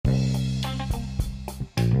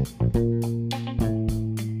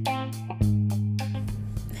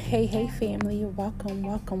Hey family, welcome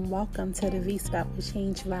to the V-Spot with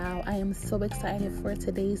Change Vow. I am so excited for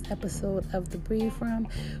today's episode of The Breathe Room.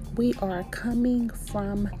 We are coming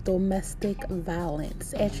from domestic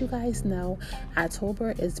violence. As you guys know,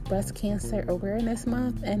 October is Breast Cancer Awareness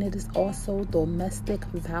Month, and it is also Domestic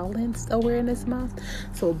Violence Awareness Month.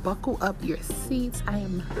 So buckle up your seats. I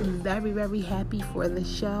am very happy for the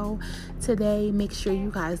show today. Make sure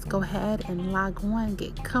you guys go ahead and log on,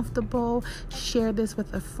 get comfortable, share this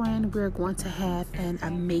with a friend. We're going to have an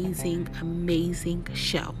amazing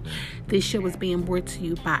show. This show is being brought to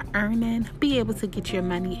you by Earnin. Be able to get your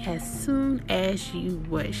money as soon as you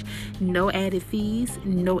wish. No added fees,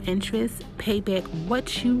 no interest. Pay back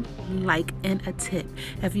what you like in a tip.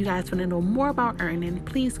 If you guys want to know more about Earnin,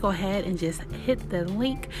 please go ahead and just hit the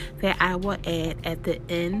link that I will add at the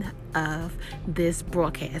end of this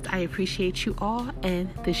broadcast. I appreciate you all, and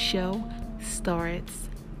the show starts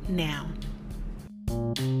now.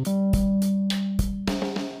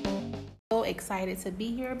 So excited to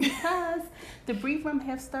be here because the Breathe Room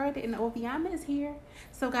have started and Oviana is here.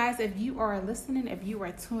 So guys, if you are listening, if you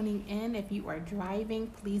are tuning in, if you are driving,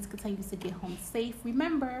 please continue to get home safe.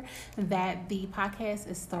 Remember that the podcast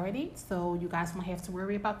is starting, so you guys won't have to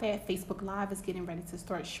worry about that. Facebook Live is getting ready to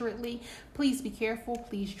start shortly. Please be careful.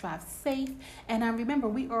 Please drive safe. And remember,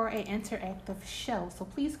 we are an interactive show, so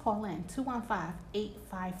please call in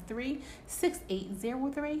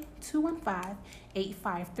 215-853-6803,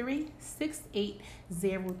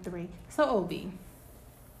 215-853-6803. So, Obi.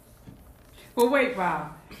 Well, wait,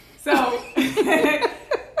 Bob. So, hey.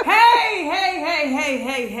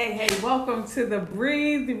 Welcome to the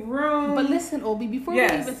Breathe Room. But listen, Obi, before we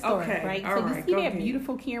even start, right? So, you see that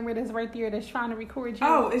beautiful camera that's right there that's trying to record you?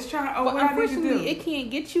 Oh, it's trying. Oh, but what unfortunately, I need to do? it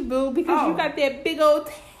can't get you, boo, because you got that big old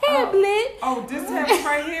tablet. Oh, this tablet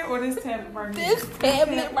right here or this tablet right here? This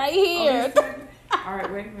tablet right here. All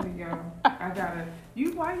right, wait a minute, y'all. I gotta.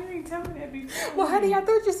 Why you ain't telling me that before? Well, honey, I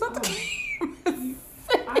thought you saw the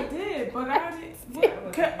I did, but I didn't.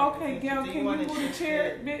 Okay, Gail, can you move the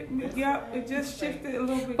chair? Yep, it just shifted a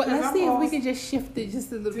little bit. But let's see if we can just shift it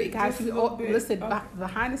just a little bit, guys. Listen,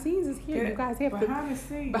 behind the scenes is here. You guys have behind the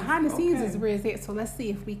scenes. Behind the scenes is where it's at. So let's see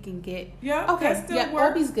if we can get. Yeah. Okay. That still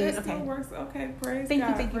works. Obi's good. That still works. Okay. Praise thank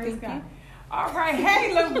God. Thank you. All right.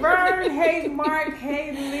 Hey, Laverne. Hey, Mark.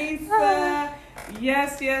 Hey, Lisa.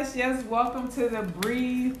 Yes. Welcome to the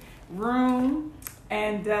Breathe Room.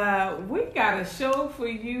 And we got a show for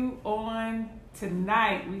you on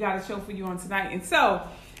tonight. And so,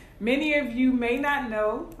 many of you may not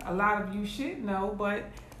know, a lot of you should know, but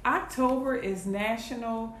October is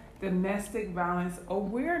National Domestic Violence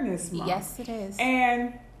Awareness Month. Yes, it is.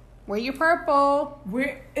 And wear your purple.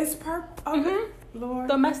 It's purple. Mm-hmm. Lord.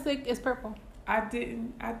 Domestic is purple. I'm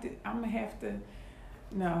going to have to,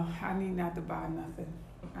 no, I need not to buy nothing.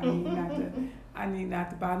 I need not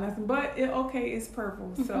to buy nothing, but it's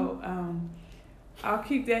purple. So I'll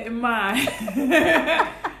keep that in mind.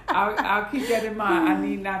 I'll keep that in mind. I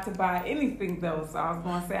need not to buy anything though. So I was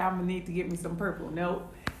going to say I'm gonna need to get me some purple.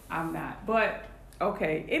 Nope, I'm not. But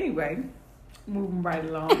okay. Anyway, moving right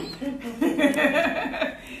along.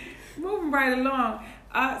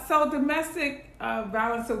 So Domestic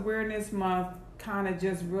Violence Awareness Month kind of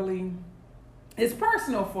just really, it's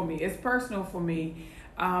personal for me.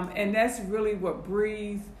 And that's really what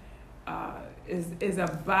Breathe is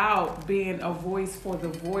about, being a voice for the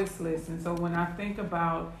voiceless. And so when I think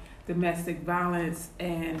about domestic violence,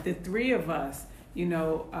 and the three of us,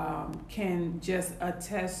 can just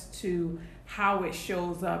attest to how it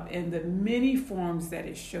shows up in the many forms that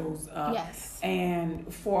it shows up. Yes.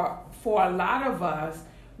 And for a lot of us,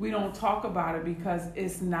 we don't talk about it because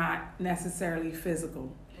it's not necessarily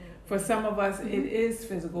physical. For some of us, it is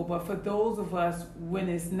physical, but for those of us, when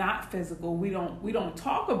it's not physical, we don't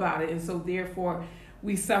talk about it, and so therefore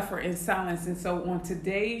we suffer in silence. And so on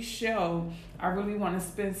today's show, I really want to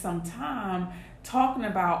spend some time talking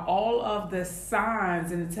about all of the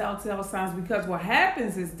signs and the telltale signs, because what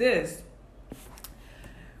happens is this: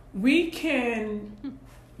 we can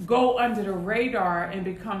go under the radar and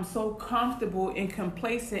become so comfortable and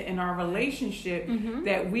complacent in our relationship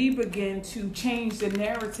that we begin to change the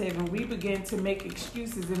narrative, and we begin to make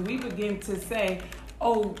excuses, and we begin to say,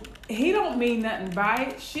 oh, he don't mean nothing by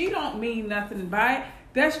it, she don't mean nothing by it,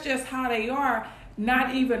 that's just how they are,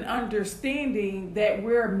 not even understanding that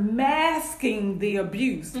we're masking the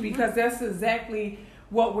abuse, because that's exactly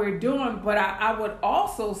what we're doing. But I would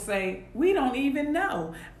also say we don't even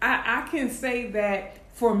know. I can say that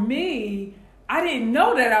for me, I didn't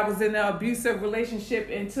know that I was in an abusive relationship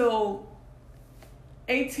until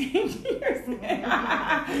 18 years.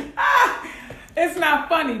 It's not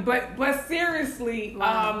funny, but seriously,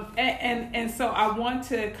 and so I want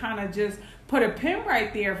to kind of just put a pin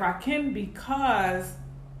right there if I can, because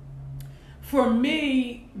for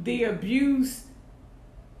me, the abuse,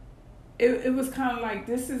 it was kind of like,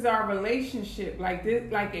 this is our relationship. Like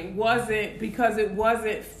this, like it wasn't, because it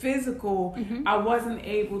wasn't physical. Mm-hmm. I wasn't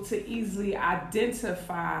able to easily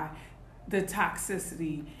identify the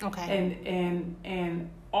toxicity. Okay. And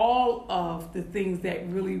all of the things that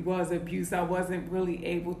really was abuse. I wasn't really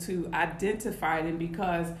able to identify it, and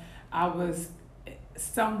because I was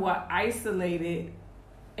somewhat isolated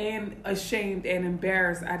and ashamed and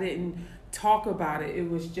embarrassed, I didn't talk about it.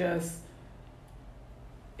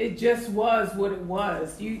 It just was what it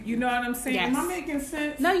was. You know what I'm saying? Yes. Am I making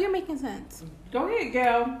sense? No, you're making sense. Go ahead,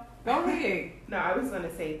 Gail. Go ahead. No, I was going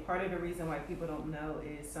to say part of the reason why people don't know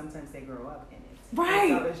is sometimes they grow up in it. Right.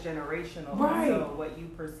 So it's generational. Right. So what you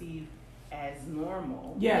perceive as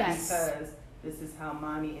normal, Yes. because this is how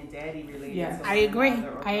mommy and daddy related Yes. to I one agree.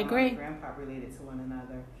 another, or I agree. mom and grandpa related to one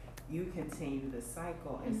another, you continue the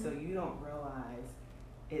cycle. And so you don't realize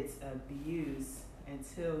it's abuse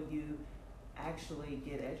until you actually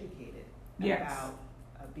get educated Yes. about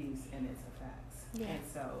abuse and its effects. Yeah. And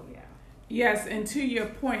so, yeah. Yes, and to your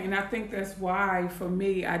point, and I think that's why for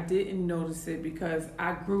me I didn't notice it, because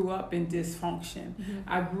I grew up in dysfunction. Mm-hmm.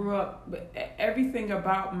 I grew up, everything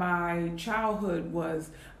about my childhood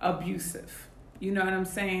was abusive. You know what I'm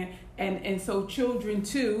saying? And so children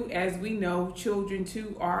too, as we know, children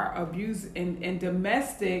too are abused, and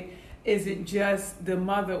domestic isn't just the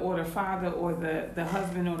mother or the father or the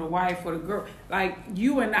husband or the wife or the girl. Like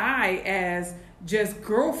you and I as just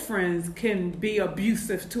girlfriends can be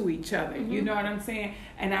abusive to each other. Mm-hmm. You know what I'm saying?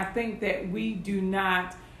 And I think that we do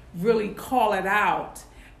not really call it out,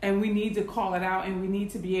 and we need to call it out, and we need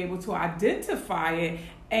to be able to identify it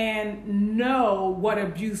and know what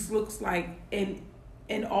abuse looks like in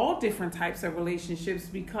all different types of relationships,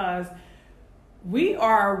 because we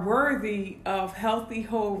are worthy of healthy,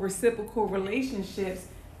 whole, reciprocal relationships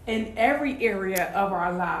in every area of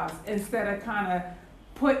our lives, instead of kind of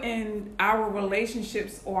putting our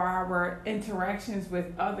relationships or our interactions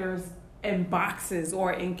with others in boxes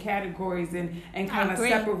or in categories and kind of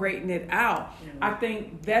separating it out. Mm-hmm. I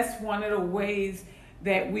think that's one of the ways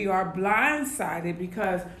that we are blindsided,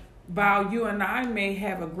 because while you and I may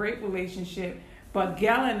have a great relationship, but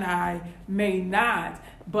Gail and I may not.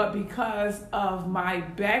 But because of my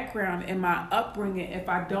background and my upbringing, if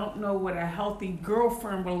I don't know what a healthy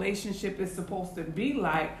girlfriend relationship is supposed to be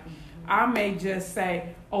like, I may just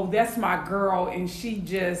say, oh, that's my girl, and she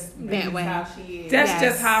just that way. How she is. That's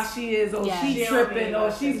just how she is, or Yes. she tripping,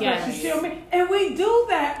 or she's Yes. she feel me. And we do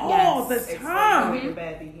that all the Exposing time. your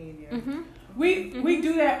bad behavior. Mm-hmm. We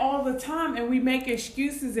do that all the time, and we make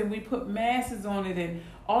excuses, and we put masks on it and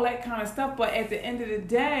all that kind of stuff. But at the end of the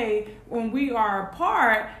day, when we are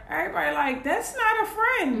apart, everybody like, that's not a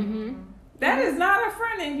friend. Mm-hmm. That is not a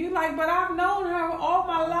friend. And you like, but I've known her all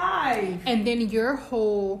my life. And then your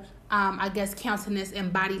whole, I guess, countenance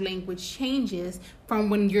and body language changes from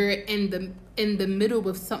when you're in the middle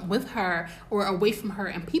with her or away from her,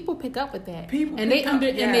 and people pick up with that. And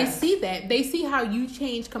they see that. They see how you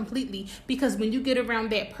change completely, because when you get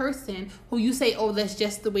around that person who you say, oh, that's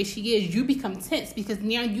just the way she is, you become tense, because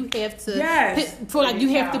now you have to you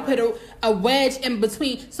have to put a wedge in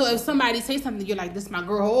between. So if somebody says something, you're like, this is my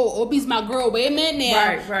girl. Oh, Opie's my girl. Wait a minute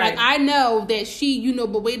now. Right. Like, I know that she,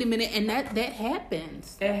 but wait a minute. And that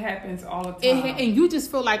happens. It happens all the time. And you just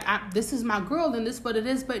feel like, this is my girl and this is what it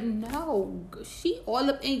is. But no, she all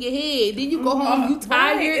up in your head. Then you go home, you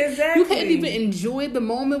tired. Right, exactly. You can't even enjoy the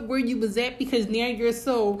moment where you was at, because now you're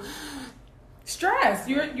so stressed.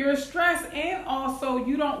 You're stressed, and also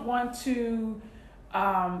you don't want to.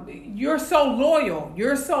 You're so loyal.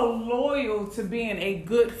 You're so loyal to being a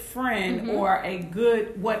good friend, mm-hmm. or a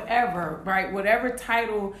good whatever, right? Whatever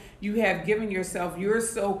title you have given yourself, you're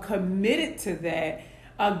so committed to that.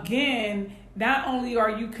 Again, not only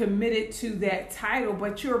are you committed to that title,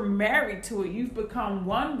 but you're married to it. You've become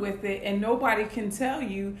one with it, and nobody can tell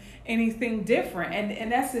you anything different.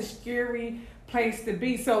 And that's a scary place to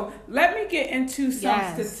be. So let me get into some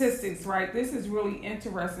statistics, right? This is really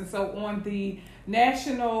interesting. So on the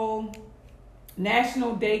National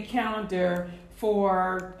Day calendar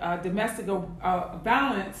for domestic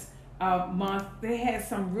violence month, they had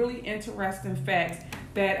some really interesting facts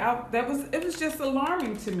it was just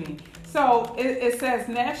alarming to me. So it says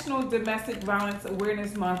National Domestic Violence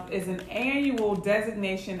Awareness Month is an annual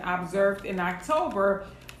designation observed in October.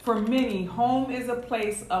 For many, home is a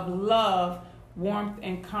place of love warmth,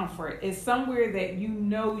 and comfort. It's somewhere that you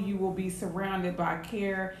know you will be surrounded by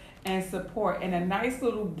care and support, and a nice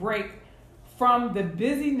little break from the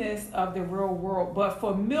busyness of the real world. But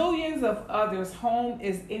for millions of others, home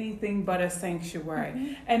is anything but a sanctuary.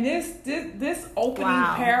 Mm-hmm. And this opening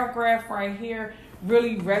paragraph right here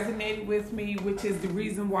really resonated with me, which is the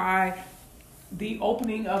reason why the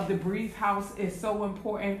opening of the Breathe House is so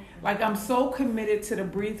important. Like, I'm so committed to the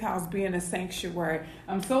Breathe House being a sanctuary.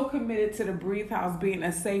 I'm so committed to the Breathe House being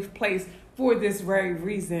a safe place for this very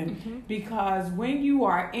reason. Because when you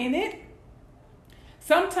are in it,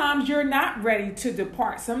 sometimes you're not ready to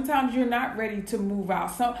depart. Sometimes you're not ready to move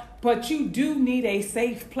out. But you do need a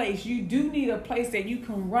safe place. You do need a place that you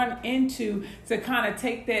can run into to kind of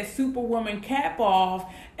take that Superwoman cap off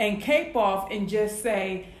and cape off and just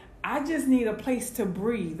say, I just need a place to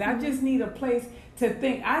breathe. I just need a place to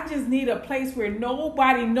think. I just need a place where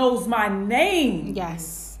nobody knows my name.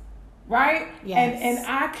 Yes. Right? Yes. And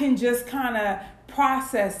I can just kind of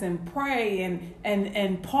process and pray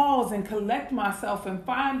and pause and collect myself and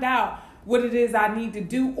find out what it is I need to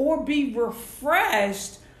do, or be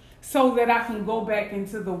refreshed so that I can go back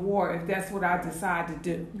into the war if that's what I decide to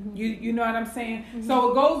do. You know what I'm saying?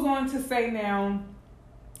 So it goes on to say now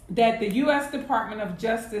that the U.S. Department of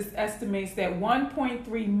Justice estimates that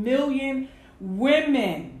 1.3 million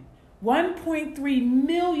women, 1.3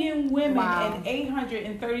 million women and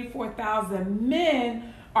 834,000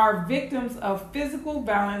 men are victims of physical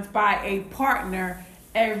violence by a partner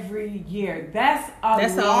every year. That's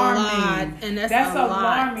alarming. That's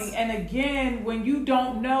alarming. And again, when you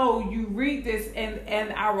don't know, you read this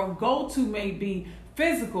and our go-to may be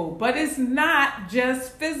physical, but it's not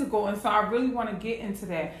just physical. And so I really want to get into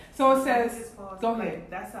that. So it says, go ahead.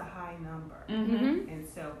 That's a high number. And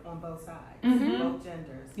so on both sides, both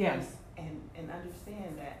genders. Yes. And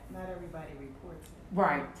understand that not everybody reports it.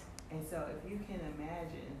 Right. And so if you can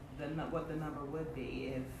imagine what the number would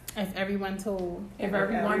be if everyone told. If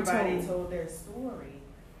everybody told their story.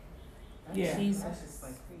 That's just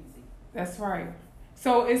like crazy. That's right.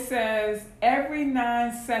 So it says every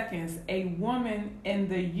 9 seconds, a woman in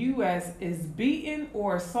the U.S. is beaten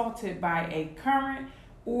or assaulted by a current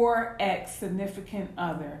or ex-significant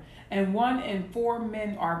other. And 1 in 4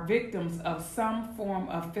 men are victims of some form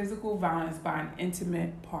of physical violence by an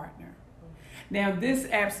intimate partner. Now, this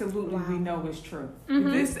absolutely we know is true.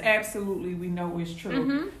 This absolutely we know is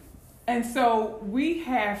true. And so we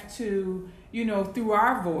have to, through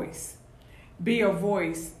our voice, be a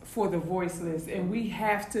voice for the voiceless. And we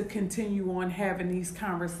have to continue on having these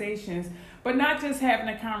conversations. But not just having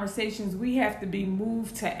the conversations, we have to be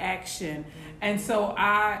moved to action. And so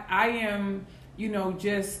I am,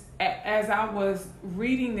 just as I was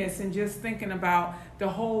reading this and just thinking about the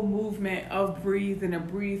whole movement of Breathe and the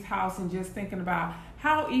Breathe House, and just thinking about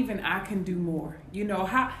how even I can do more.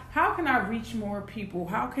 How can I reach more people?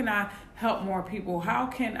 How can I help more people? How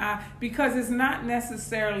can I, because it's not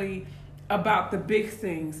necessarily about the big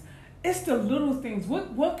things. It's the little things.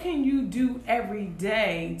 What can you do every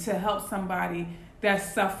day to help somebody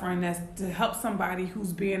that's suffering, to help somebody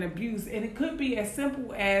who's being abused? And it could be as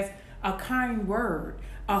simple as a kind word,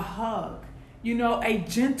 a hug, a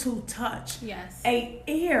gentle touch, a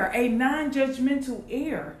non-judgmental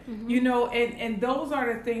ear, and those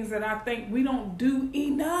are the things that I think we don't do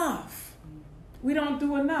enough. We don't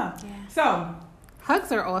do enough. Yeah. So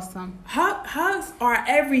hugs are awesome. Hugs are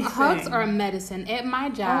everything. Hugs are medicine. At my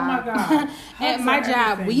job, oh my God, at my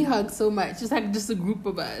job, we hug so much. It's like just a group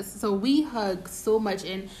of us. So we hug so much,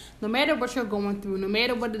 and no matter what you're going through, no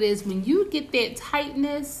matter what it is, when you get that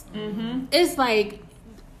tightness, it's like,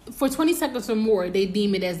 for 20 seconds or more, they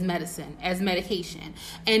deem it as medicine, as medication.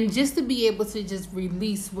 And just to be able to just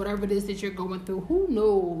release whatever it is that you're going through, who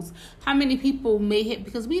knows how many people may hit,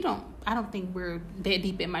 because I don't think we're that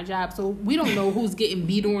deep in my job, so we don't know who's getting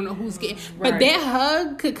beat on or who's getting, but that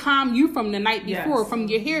hug could calm you from the night before, from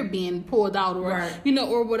your hair being pulled out, or,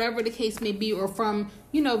 or whatever the case may be, or from,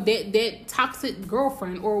 that toxic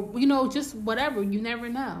girlfriend, or, just whatever. You never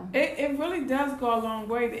know. It really does go a long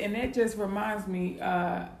way. And it just reminds me,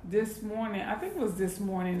 this morning, I think it was this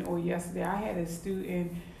morning or yesterday, I had a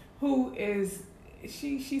student who is,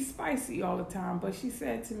 she's spicy all the time, but she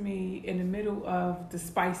said to me in the middle of the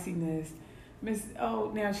spiciness, Miss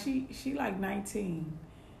O, now she like 19.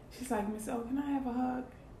 She's like, Miss O, can I have a hug?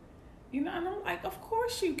 And I'm like, of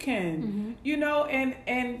course you can.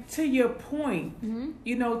 And to your point,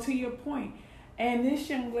 to your point. And this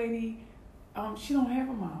young lady, she don't have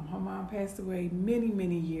a mom. Her mom passed away many,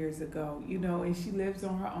 many years ago, and she lives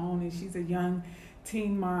on her own, and she's a young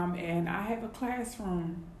teen mom. And I have a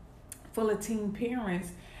classroom full of teen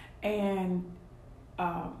parents, and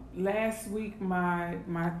last week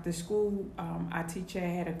the school I teach at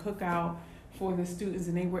had a cookout for the students,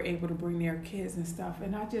 and they were able to bring their kids and stuff.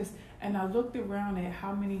 And I looked around at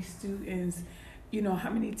how many students, how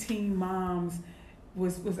many teen moms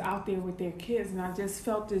was out there with their kids, and I just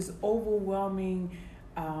felt this overwhelming,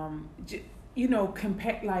 like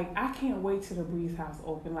I can't wait till the Breeze House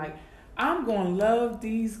open. Like, I'm gonna love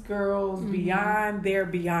these girls beyond their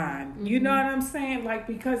beyond. You know what I'm saying? Like,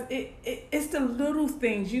 because it's the little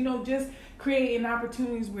things, just creating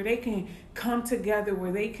opportunities where they can come together,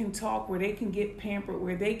 where they can talk, where they can get pampered,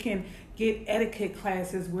 where they can get etiquette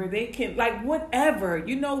classes, where they can, like, whatever,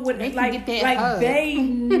 what they like they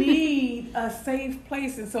need a safe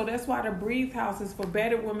place. And so that's why the Breathe House is for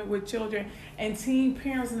battered women with children and teen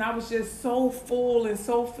parents. And I was just so full and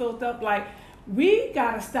so filled up, like, we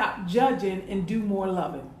gotta stop judging and do more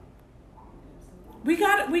loving. We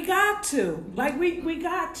got to. Like, we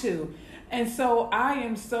got to. And so I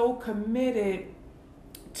am so committed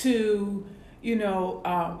to,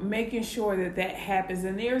 making sure that happens.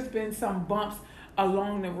 And there's been some bumps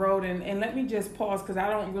along the road. And let me just pause, because I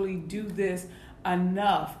don't really do this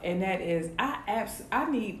enough. And that is, I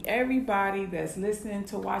need everybody that's listening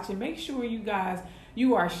to watch, and make sure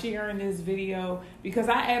you are sharing this video, because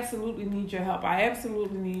I absolutely need your help. I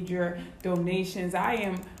absolutely need your donations. I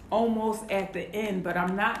am almost at the end, but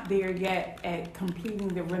I'm not there yet at completing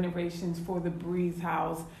the renovations for the Breeze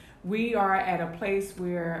House. We are at a place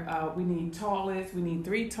where we need toilets. We need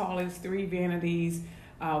 3 toilets, 3 vanities.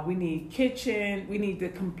 We need kitchen. We need the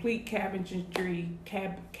complete cabinetry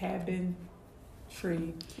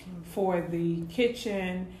for the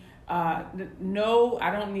kitchen. No,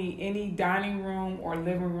 I don't need any dining room or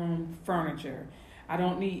living room furniture. I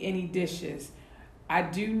don't need any dishes. I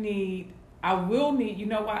will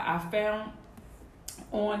need, I found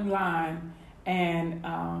online, and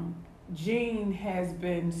Gene has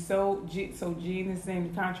been Gene is the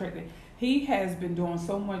contractor. He has been doing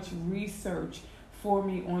so much research for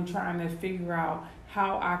me on trying to figure out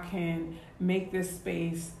how I can make this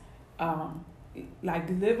space like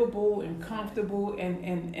livable and comfortable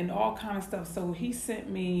and all kind of stuff. So he sent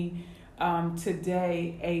me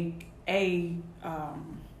today a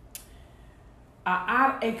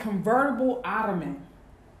convertible ottoman.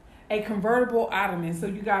 A convertible ottoman. So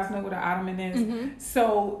you guys know what an ottoman is. Mm-hmm.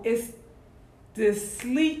 So it's this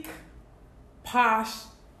sleek, posh,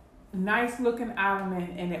 nice looking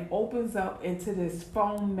ottoman, and it opens up into this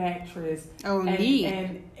foam mattress. Oh, neat.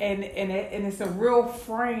 And it's a real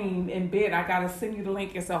frame in bed. I gotta send you the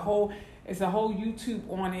link. It's a whole YouTube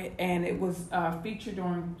on it, and it was featured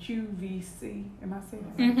on QVC. Am I saying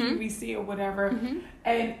that? Mm-hmm. QVC or whatever. Mm-hmm.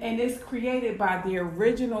 And it's created by the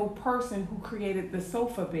original person who created the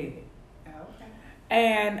sofa bed. Oh, okay.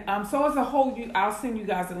 And so it's a whole. I'll send you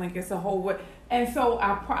guys the link. It's a whole. And so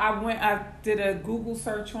I did a Google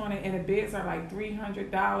search on it, and the beds are like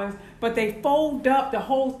 $300, but they fold up. The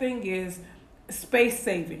whole thing is space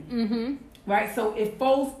saving. Mm-hmm. Right, so it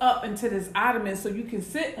folds up into this ottoman, so you can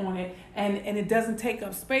sit on it, and it doesn't take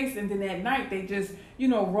up space. And then at night they just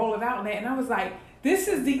roll it out in there. And I was like, this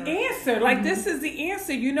is the answer. Like, mm-hmm. This is the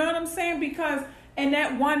answer. You know what I'm saying? Because in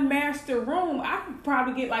that one master room, I could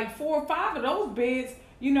probably get like 4 or 5 of those beds,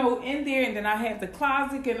 in there. And then I have the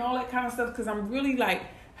closet and all that kind of stuff, because I'm really like,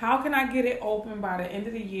 how can I get it open by the end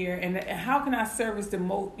of the year, and how can I service the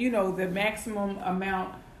the maximum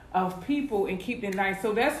amount of people and keep it nice.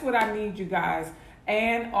 So that's what I need, you guys.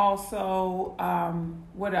 And also,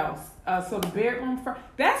 what else? So the bedroom,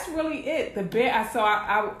 that's really it. The bed. So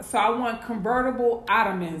I want convertible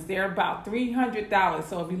ottomans. They're about $300.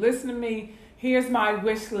 So if you listen to me, here's my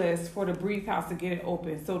wish list for the Breathe House to get it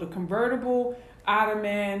open. So the convertible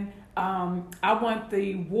ottoman. I want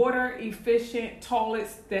the water efficient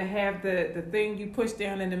toilets that have the thing you push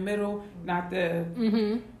down in the middle, not the.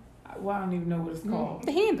 Mm-hmm. Well, I don't even know what it's called.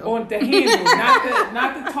 The handle. On the handle,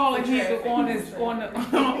 not the toilet handle on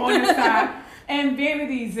the side. And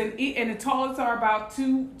vanities, and the toilets are about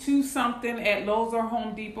two something at Lowe's or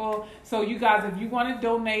Home Depot. So you guys, if you want to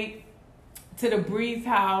donate to the Breeze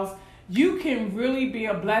House, you can really be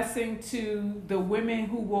a blessing to the women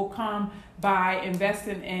who will come by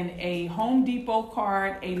investing in a Home Depot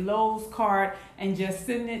card, a Lowe's card, and just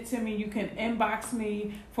sending it to me. You can inbox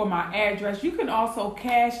me for my address. You can also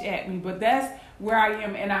cash at me, but that's where I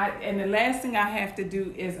am. And the last thing I have to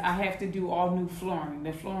do is I have to do all new flooring.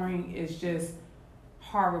 The flooring is just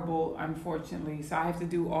horrible, unfortunately. So I have to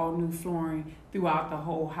do all new flooring throughout the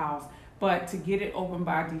whole house. But to get it open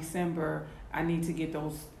by December, I need to get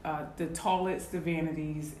those the toilets, the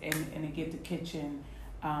vanities, and to get the kitchen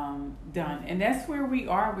done. And that's where we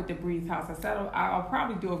are with the Breathe House. I said I'll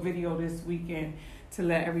probably do a video this weekend to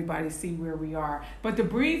let everybody see where we are. But the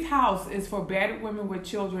Breathe House is for battered women with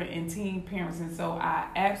children and teen parents. And so I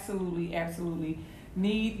absolutely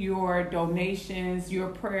need your donations, your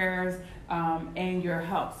prayers, and your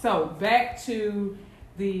help. So back to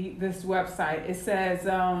this website. It says,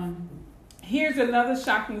 here's another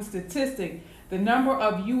shocking statistic. The number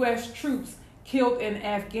of U.S. troops killed in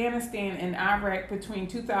Afghanistan and Iraq between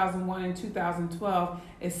 2001 and 2012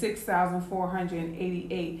 is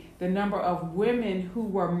 6,488. The number of women who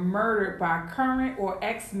were murdered by current or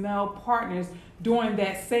ex-male partners during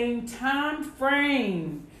that same time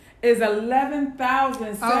frame is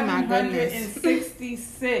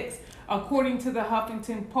 11,766. According to the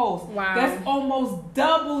Huffington Post. Wow. That's almost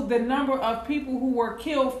double the number of people who were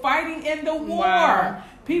killed fighting in the war. Wow.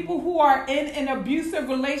 People who are in an abusive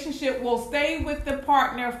relationship will stay with the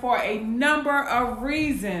partner for a number of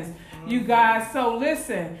reasons, you guys. So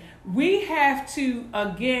listen, we have to,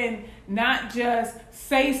 again, not just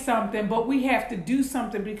say something, but we have to do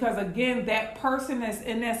something, because, again, that person that's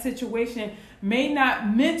in that situation may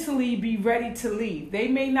not mentally be ready to leave. They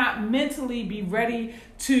may not mentally be ready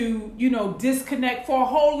to, disconnect for a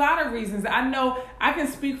whole lot of reasons. I know I can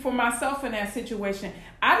speak for myself in that situation.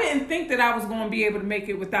 I didn't think that I was going to be able to make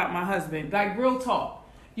it without my husband. Like, real talk.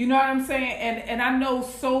 You know what I'm saying? And I know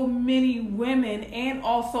so many women and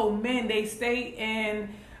also men, they stay in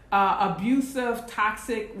abusive,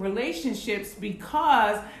 toxic relationships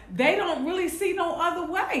because they don't really see no other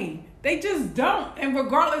way. They just don't. And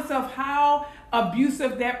regardless of how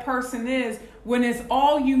abusive that person is, when it's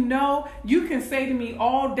all you know, you can say to me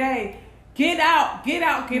all day, get out, get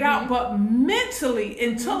out, get out. But mentally,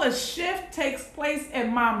 until a shift takes place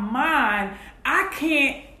in my mind, I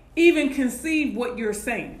can't even conceive what you're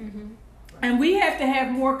saying. And we have to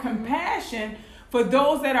have more compassion for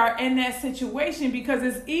those that are in that situation, because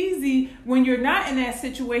it's easy when you're not in that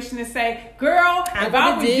situation to say, girl, if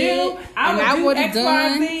I was you, I would do X,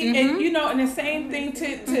 Y, Z. And, and the same thing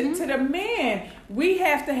to the man. We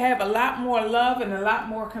have to have a lot more love and a lot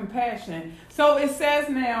more compassion. So it says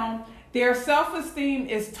now, their self-esteem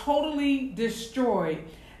is totally destroyed,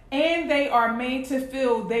 and they are made to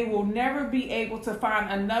feel they will never be able to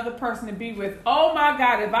find another person to be with. Oh my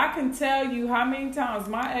God, if I can tell you how many times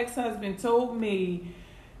my ex-husband told me,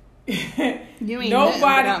 you ain't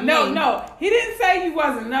nobody, no, he didn't say you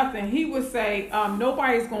wasn't nothing. He would say,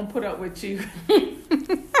 nobody's going to put up with you.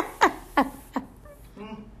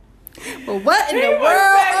 But what in the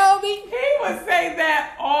world, Obi? He would say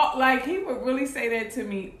that he would really say that to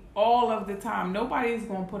me all of the time. Nobody's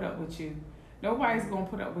going to put up with you. Nobody's going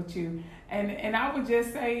to put up with you. And I would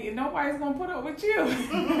just say, nobody's going to put up with you.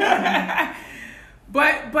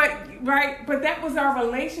 But that was our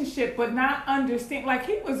relationship, but not understand. Like,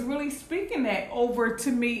 he was really speaking that over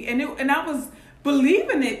to me, and I was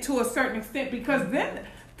believing it to a certain extent, because then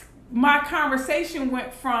my conversation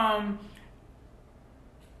went from,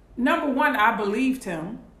 number one, I believed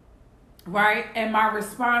him, right? And my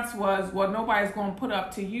response was, well, nobody's going to put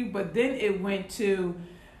up to you. But then it went to,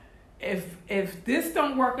 if this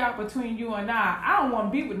don't work out between you and I don't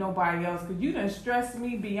want to be with nobody else, because you done stressed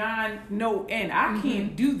me beyond no end. I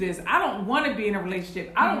can't do this. I don't want to be in a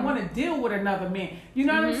relationship. I don't want to deal with another man. You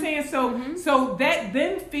know what I'm saying? So that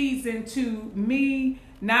then feeds into me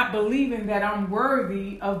not believing that I'm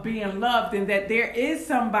worthy of being loved, and that there is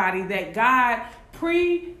somebody that God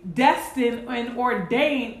predestined and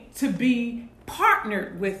ordained to be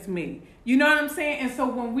partnered with me. You know what I'm saying? And so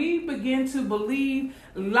when we begin to believe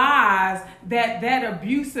lies that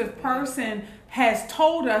abusive person has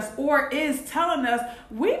told us or is telling us,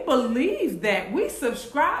 we believe that, we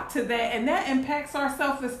subscribe to that, and that impacts our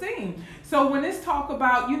self-esteem. So when it's talk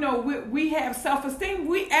about, we have self-esteem,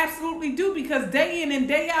 we absolutely do, because day in and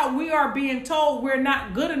day out, we are being told we're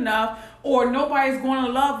not good enough, or nobody's going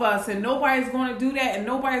to love us, and nobody's going to do that, and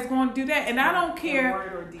nobody's going to do that. And I don't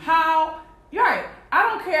care I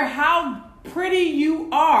don't care how pretty you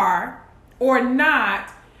are or not,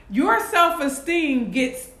 your self-esteem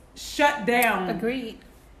gets shut down. Agreed.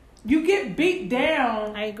 You get beat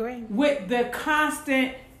down. I agree. With the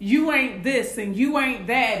constant, you ain't this and you ain't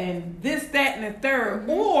that and this, that, and the third.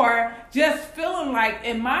 Or just feeling like,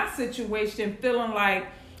 in my situation, feeling like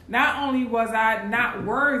not only was I not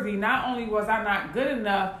worthy, not only was I not good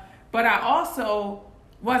enough, but I also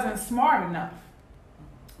wasn't smart enough.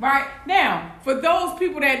 Right? Now, for those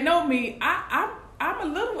people that know me, I'm a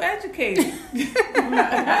little educated.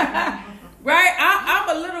 Right? I'm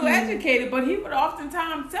a little educated, but he would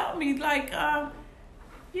oftentimes tell me, like,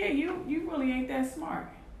 you really ain't that smart.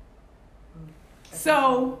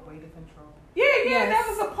 So, weight of control. Yeah, Yes. that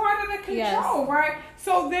was a part of the control, right?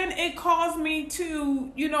 So then it caused me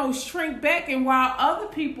to, shrink back. And while other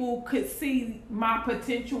people could see my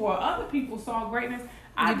potential or other people saw greatness,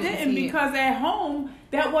 I didn't because at home,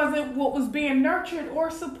 that wasn't what was being nurtured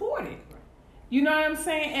or supported. You know what I'm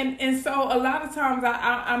saying? And so a lot of times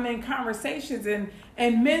I'm in conversations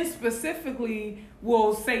and men specifically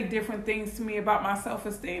will say different things to me about my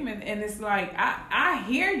self-esteem. And it's like, I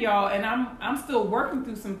hear y'all and I'm still working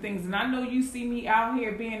through some things. And I know you see me out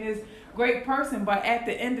here being this great person, but at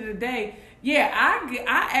the end of the day, yeah,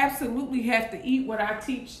 I absolutely have to eat what I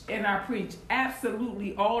teach and I preach.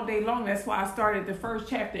 Absolutely all day long. That's why I started the first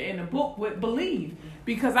chapter in the book with Believe.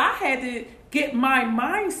 Because I had to get my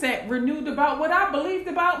mindset renewed about what I believed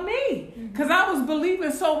about me. Because I was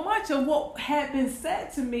believing so much of what had been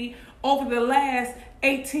said to me over the last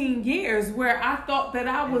 18 years where I thought that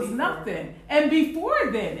I was nothing. And before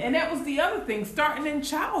then. And that was the other thing, starting in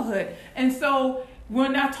childhood. And so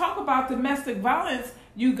when I talk about domestic violence,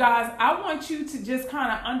 you guys, I want you to just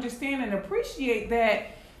kind of understand and appreciate that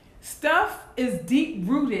stuff is deep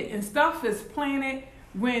rooted and stuff is planted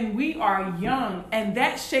when we are young, and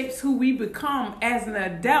that shapes who we become as an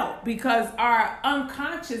adult because our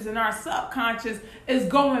unconscious and our subconscious is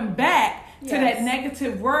going back to that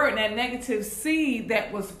negative word and that negative seed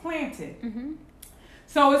that was planted.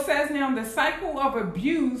 So it says now the cycle of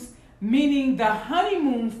abuse, meaning the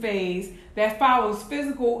honeymoon phase that follows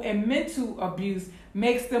physical and mental abuse,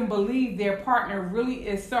 makes them believe their partner really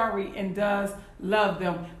is sorry and does love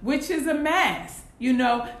them, which is a mask.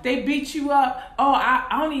 They beat you up. Oh, I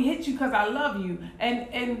only hit you because I love you.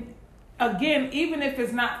 And again, even if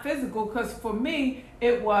it's not physical, because for me,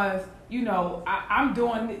 it was, I'm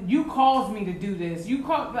doing, you caused me to do this. You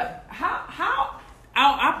called, like, how,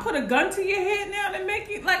 I put a gun to your head now to make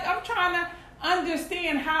it, like, I'm trying to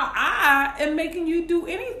understand how I am making you do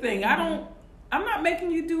anything. I'm not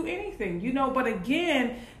making you do anything, but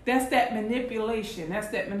again, that's that manipulation.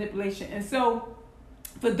 And so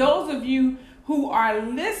for those of you who are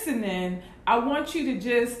listening, I want you to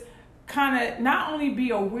just kind of not only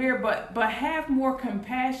be aware, but have more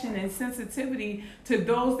compassion and sensitivity to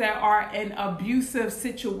those that are in abusive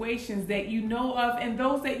situations that you know of and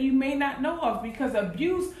those that you may not know of, because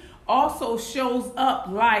abuse also shows up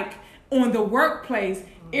like on the workplace,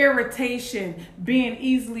 irritation, being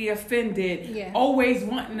easily offended, always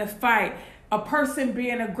wanting to fight, a person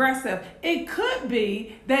being aggressive. It could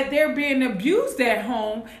be that they're being abused at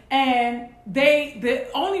home and the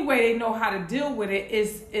only way they know how to deal with it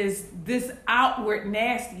is this outward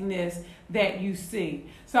nastiness that you see.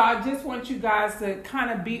 So I just want you guys to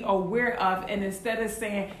kind of be aware of, and instead of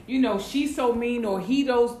saying, she's so mean or he's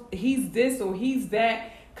this or he's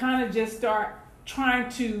that, kind of just start trying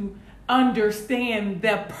to understand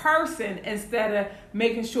the person instead of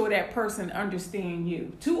making sure that person understands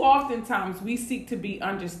you. Too often times we seek to be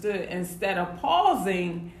understood instead of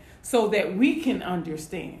pausing so that we can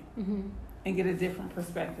understand and get a different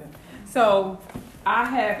perspective. So I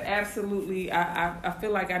have absolutely, I feel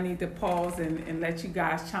like I need to pause and let you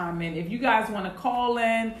guys chime in. If you guys want to call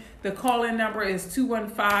in, the call-in number is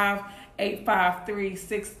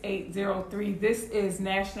 215-853-6803. This is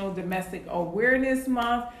National Domestic Awareness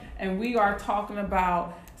Month, and we are talking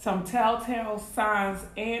about some telltale signs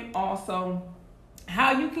and also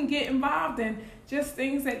how you can get involved in just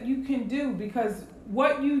things that you can do, because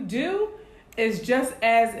what you do is just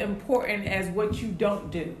as important as what you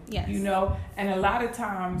don't do. Yes. And a lot of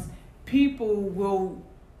times people will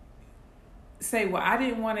say, well, I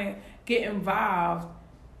didn't want to get involved,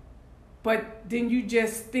 but then you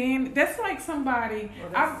just stand. That's like somebody,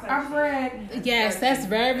 I've read. Yes, that's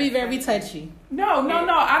very, very touchy. No,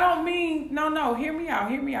 I don't mean, hear me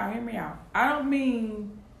out. I don't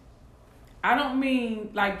mean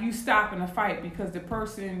like you stopping a fight because the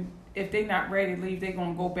person, if they're not ready to leave, they're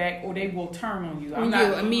going to go back or they will turn on you. I'm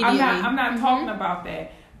not talking about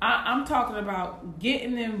that. I'm talking about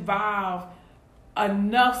getting involved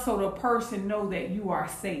enough so the person know that you are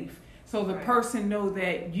safe. So the person know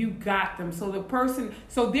that you got them. So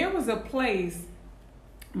there was a place,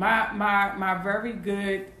 my very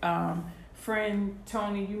good friend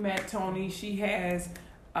Tony, you met Tony, she has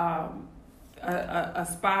a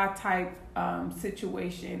spa type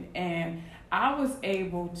situation, and I was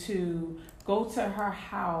able to go to her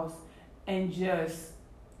house and just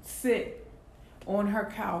sit on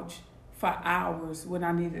her couch for hours when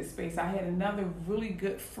I needed space. I had another really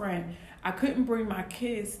good friend. I couldn't bring my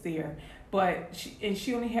kids there, but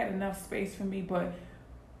she only had enough space for me. But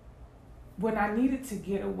when I needed to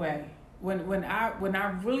get away, when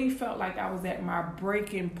I really felt like I was at my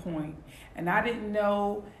breaking point, and I didn't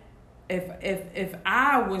know if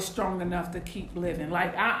I was strong enough to keep living.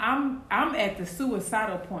 Like I'm at the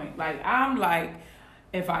suicidal point. Like I'm like,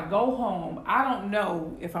 if I go home, I don't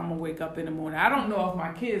know if I'm gonna wake up in the morning. I don't know if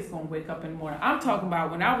my kids gonna wake up in the morning. I'm talking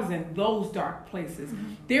about when I was in those dark places.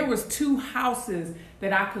 There was 2 houses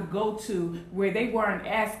that I could go to where they weren't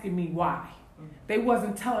asking me why. They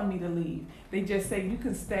wasn't telling me to leave. They just say, you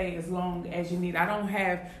can stay as long as you need. I don't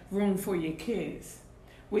have room for your kids,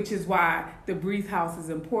 which is why the Breathe House is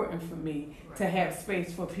important for me, to have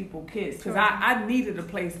space for kids. Because I needed a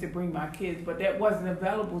place to bring my kids, but that wasn't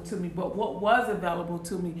available to me. But what was available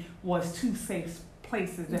to me was 2 safe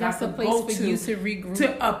places that I could go for you to regroup.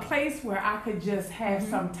 To a place where I could just have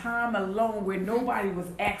some time alone, where nobody was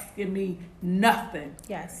asking me nothing.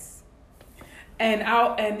 Yes.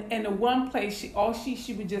 And the one place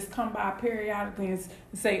she would just come by periodically and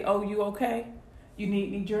say, "Oh, you okay? You need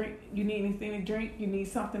any drink? You need anything to drink? You need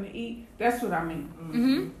something to eat?" That's what I mean.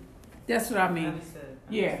 Mm-hmm. That's what I mean. Understood.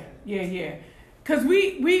 Yeah. Because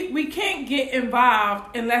we can't get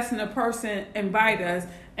involved unless the person invite us.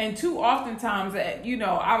 And too oftentimes,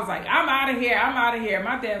 I was like, I'm out of here.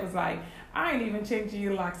 My dad was like, I ain't even changing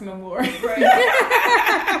your locks no more. Right.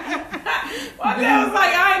 My dad was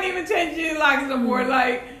like, I ain't even changing your locks no more.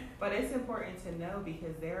 Like, but it's important to know,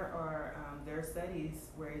 because there are studies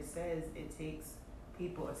where it says it takes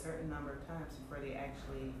people a certain number of times before they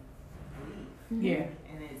actually leave. Yeah.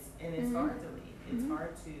 And it's hard to leave. It's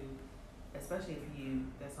hard to, especially if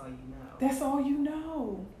that's all you know. That's all you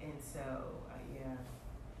know. And so,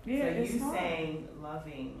 Yeah. So you saying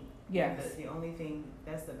loving. Yes. The only thing,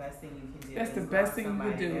 that's the best thing you can do. That's the best thing you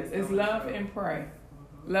can do is love and pray.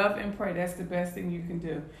 Love and pray. That's the best thing you can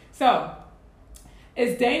do. So,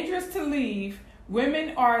 it's dangerous to leave.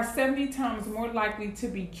 Women are 70 times more likely to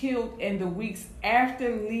be killed in the weeks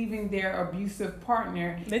after leaving their abusive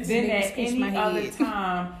partner than at any other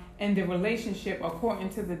time in the relationship, according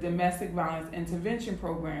to the Domestic Violence Intervention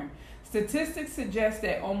Program. Statistics suggest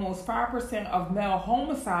that almost 5% of male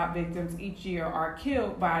homicide victims each year are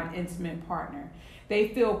killed by an intimate partner. They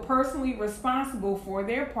feel personally responsible for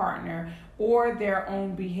their partner or their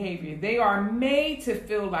own behavior. They are made to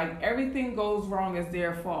feel like everything goes wrong is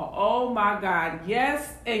their fault. Oh my God,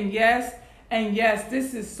 yes and yes and yes.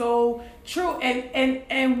 This is so true.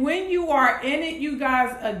 And when you are in it, you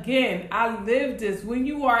guys, again, I lived this. When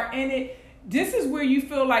you are in it, this is where you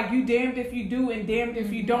feel like you damned if you do and damned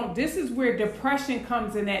if you don't. This is where depression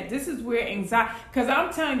comes in at. This is where anxiety, because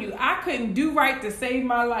I'm telling you, I couldn't do right to save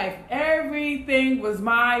my life. Everything was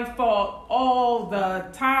my fault all the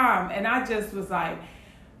time. And I just was like,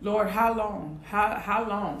 Lord, how long? How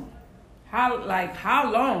long?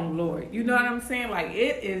 How long, Lord? You know what I'm saying? Like,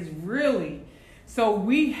 it is really, so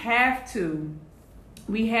we have to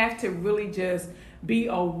really just be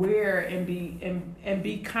aware and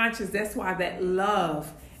be conscious. That's why that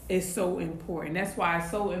love is so important. That's why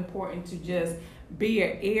it's so important to just be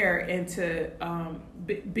an ear and to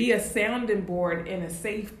be a sounding board in a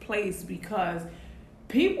safe place, because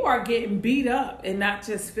people are getting beat up, and not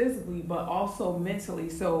just physically but also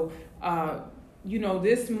mentally. So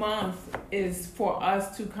this month is for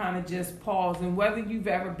us to kind of just pause, and whether you've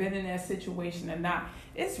ever been in that situation or not,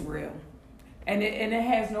 it's real. And it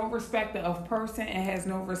has no respect of person. It has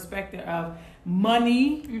no respect of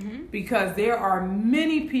money, because there are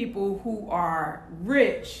many people who are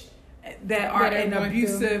rich that are in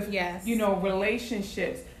abusive,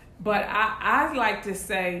 relationships. But I like to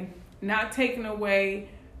say, not taking away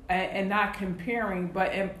and not comparing,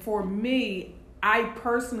 but for me, I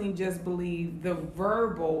personally just believe the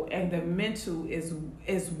verbal and the mental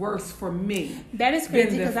is worse for me. That is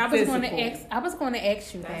crazy, because I was going to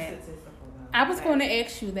ask you that. I was going to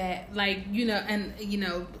ask you that,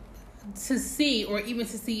 to see, or even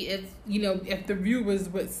to see if the viewers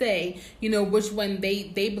would say, which one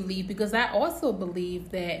they believe, because I also believe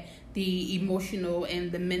that the emotional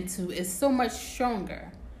and the mental is so much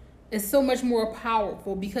stronger. It's so much more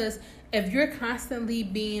powerful, because if you're constantly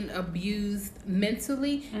being abused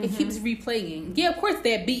mentally, it keeps replaying. Yeah, of course,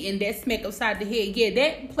 that beating, that smack upside the head, yeah,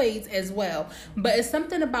 that plays as well. But it's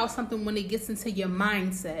something about something when it gets into your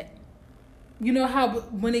mindset. You know how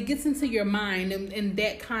when it gets into your mind and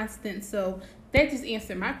that constant, so that just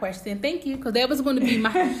answered my question. Thank you, because that was going to be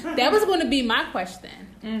my question.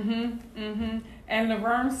 And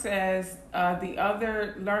Laverne says the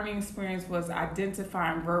other learning experience was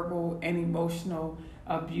identifying verbal and emotional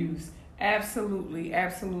abuse. Absolutely.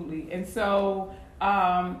 And so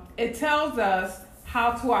it tells us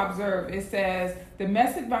how to observe. It says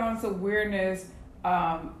domestic violence awareness.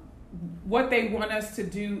 What they want us to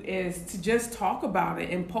do is to just talk about it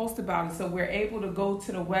and post about it, so we're able to go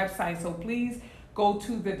to the website. So please go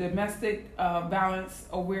to the Domestic Violence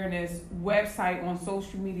Awareness website on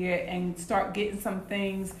social media and start getting some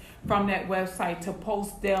things from that website to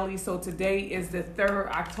post daily. So today is the 3rd,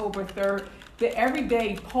 October 3rd. Every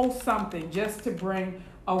day post something just to bring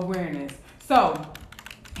awareness. So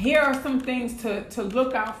here are some things to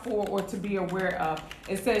look out for or to be aware of.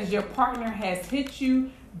 It says your partner has hit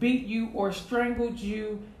you, beat you, or strangled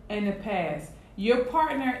you in the past. Your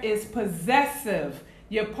partner is possessive.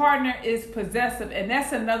 Your partner is possessive. And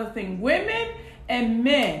that's another thing. Women and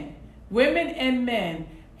men,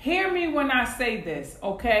 hear me when I say this,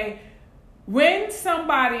 okay? When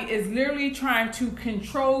somebody is literally trying to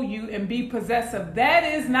control you and be possessive, that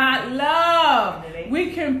is not love.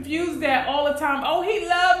 We confuse that all the time. Oh, he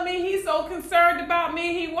loved me. He's so concerned about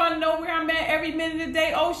me. He want to know where I'm at every minute of the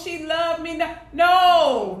day. Oh, she loved me.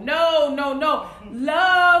 No.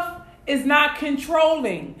 Love is not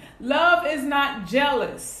controlling. Love is not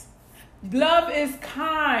jealous. Love is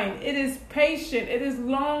kind. It is patient. It is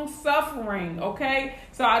long suffering. Okay?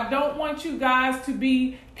 So I don't want you guys to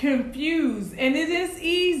be confused. And it is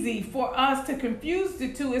easy for us to confuse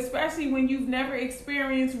the two, especially when you've never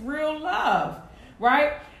experienced real love.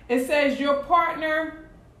 Right? It says your partner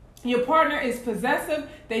is possessive.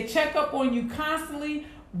 They check up on you constantly,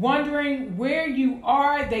 wondering where you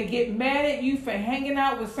are. They get mad at you for hanging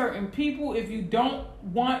out with certain people if you don't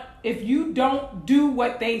do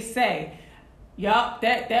what they say. Yup,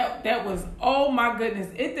 that was, oh my goodness.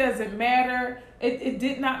 It doesn't matter. It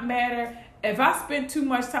did not matter. If I spent too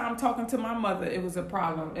much time talking to my mother, it was a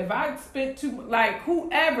problem. If I spent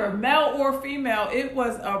whoever, male or female, it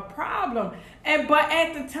was a problem. But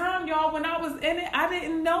at the time, y'all, when I was in it, I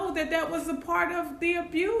didn't know that was a part of the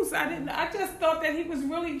abuse. I just thought that he was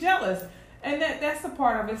really jealous. And that's a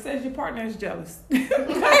part of it. It says your partner is jealous. Yep,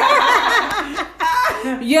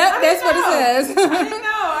 that's what it says.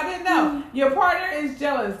 I didn't know. Your partner is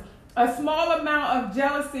jealous. A small amount of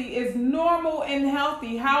jealousy is normal and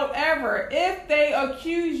healthy. However, if they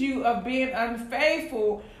accuse you of being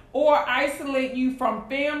unfaithful or isolate you from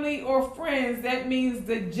family or friends, that means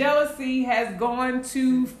the jealousy has gone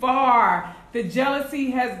too far. The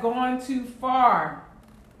jealousy has gone too far.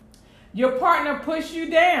 Your partner pushed you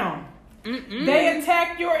down. They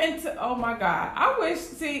attack your oh my God.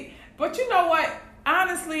 But you know what?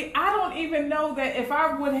 Honestly, I don't even know that if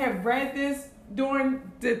I would have read this during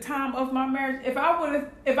the time of my marriage, if I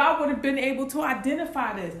would have been able to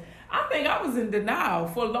identify this. I think I was in denial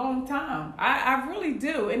for a long time. I really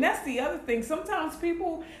do. And that's the other thing. Sometimes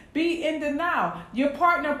people be in denial. Your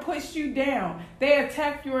partner pushed you down. They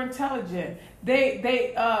attack your intelligence.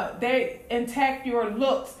 They attack your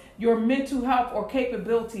looks, your mental health or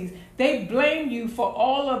capabilities. They blame you for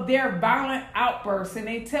all of their violent outbursts, and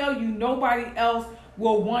they tell you nobody else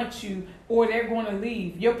will want you or they're going to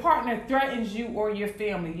leave. Your partner threatens you or your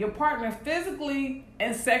family. Your partner physically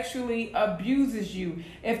and sexually abuses you.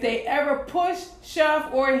 If they ever push,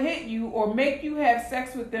 shove, or hit you or make you have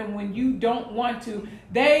sex with them when you don't want to,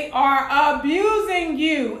 they are abusing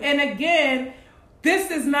you. And again, this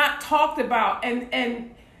is not talked about.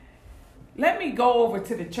 And let me go over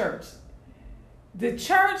to the church. The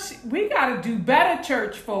church, we got to do better,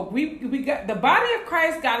 church folk. We got the body of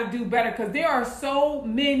Christ got to do better, because there are so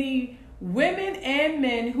many women and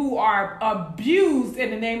men who are abused in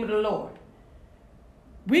the name of the Lord.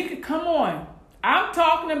 We could come on. I'm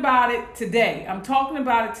talking about it today.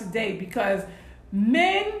 Because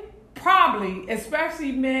men probably,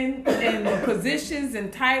 especially men in positions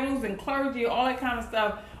and titles and clergy, all that kind of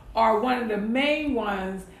stuff, are one of the main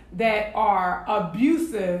ones that are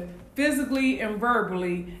abusive physically and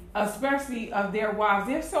verbally, especially of their wives.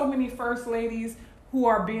 There's so many first ladies who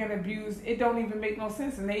are being abused, it don't even make no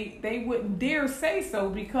sense. And they wouldn't dare say so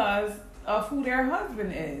because of who their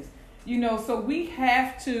husband is. So we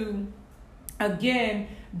have to, again,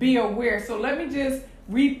 be aware. So let me just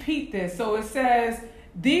repeat this. So it says,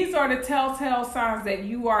 these are the telltale signs that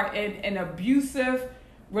you are in an abusive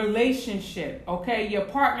relationship. Okay, your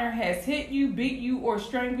partner has hit you, beat you, or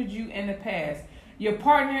strangled you in the past. Your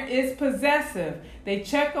partner is possessive. They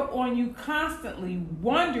check up on you constantly,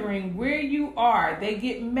 wondering where you are. They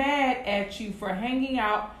get mad at you for hanging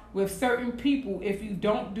out with certain people if you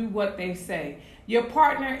don't do what they say. Your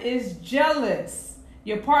partner is jealous.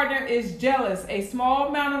 A small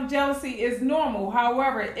amount of jealousy is normal.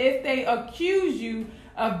 However, if they accuse you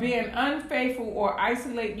of being unfaithful or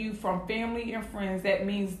isolate you from family and friends, that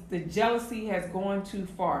means the jealousy has gone too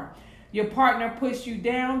far. Your partner pushed you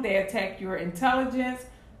down. They attack your intelligence,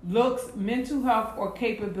 looks, mental health, or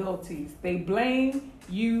capabilities. They blame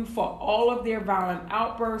you for all of their violent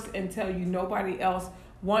outbursts and tell you nobody else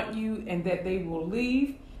want you and that they will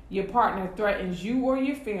leave. your partner threatens you or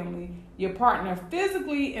your family, your partner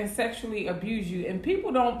physically and sexually abuse you. And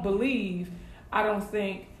people don't believe, I don't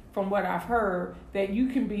think, from what I've heard, that you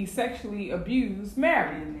can be sexually abused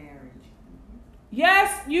married. In marriage.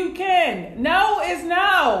 Yes, you can. No is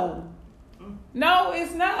no. No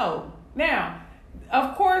is no. Now,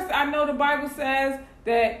 of course, I know the Bible says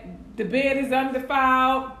that the bed is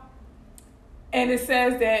undefiled. And it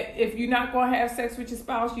says that if you're not going to have sex with your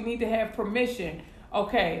spouse, you need to have permission.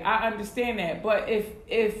 Okay, I understand that. But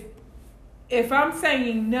if I'm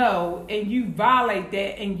saying no and you violate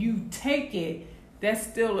that and you take it, that's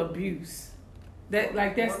still abuse.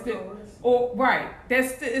 It's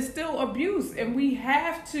still abuse. And we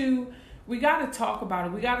got to talk about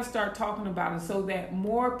it. We got to start talking about it so that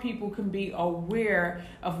more people can be aware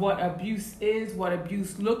of what abuse is, what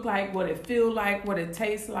abuse look like, what it feel like, what it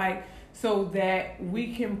tastes like, so that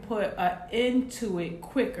we can put an end to it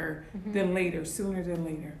quicker than later, sooner than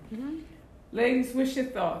later. Ladies, what's your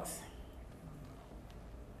thoughts?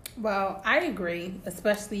 Well, I agree,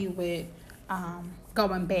 especially with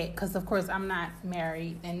going back, because of course I'm not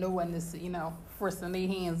married and no one is, forcing their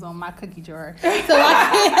hands on my cookie jar. So I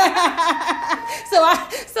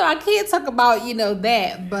can't talk about,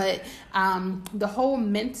 that, but the whole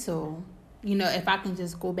mental, if I can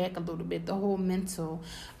just go back a little bit, the whole mental,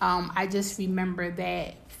 I just remember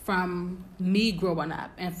that from me growing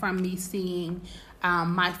up and from me seeing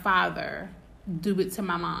my father do it to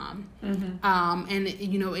my mom. And,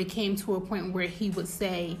 it came to a point where he would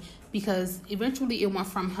say, because eventually it went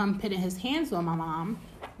from him putting his hands on my mom,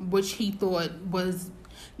 which he thought was,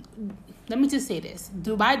 let me just say this.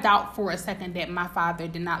 Do I doubt for a second that my father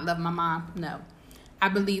did not love my mom? No. I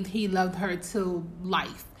believe he loved her till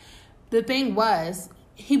life. The thing was,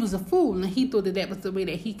 he was a fool, and he thought that was the way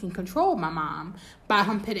that he can control my mom, by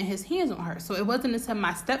him putting his hands on her. So it wasn't until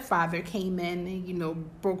my stepfather came in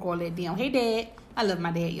and, broke all that down. Hey, Dad. I love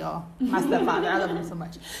my dad, y'all. My stepfather. I love him so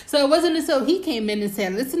much. So it wasn't until he came in and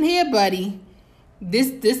said, listen here, buddy.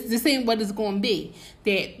 This ain't what it's going to be.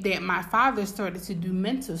 That my father started to do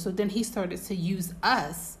mental. So then he started to use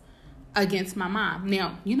us against my mom.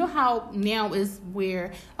 Now, you know how now is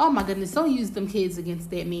where, oh my goodness, don't use them kids against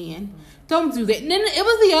that man. Don't do that. And then it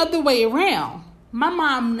was the other way around. My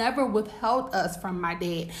mom never withheld us from my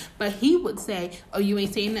dad. But he would say, oh, you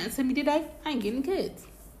ain't saying nothing to me today? I ain't getting kids.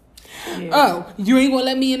 Yeah. Oh, you ain't gonna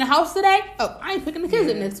let me in the house today? Oh, I ain't picking the kids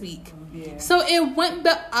up next week. Yeah. So it went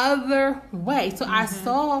the other way. So I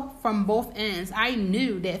saw from both ends. I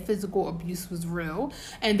knew that physical abuse was real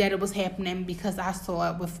and that it was happening because I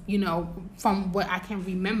saw it with, from what I can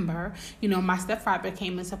remember. My stepfather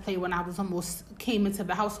came into play came into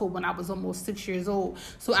the household when I was almost 6 years old.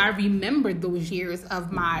 So I remembered those years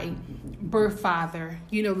of my birth father,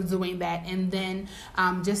 doing that. And then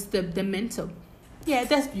just the mental. Yeah,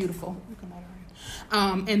 that's beautiful.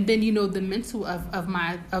 And then the mental of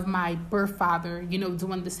my birth father,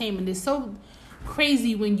 doing the same, and it's so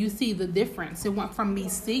crazy when you see the difference. It went from me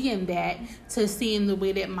seeing that to seeing the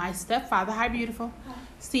way that my stepfather, hi beautiful,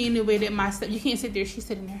 seeing the way that you can't sit there, she's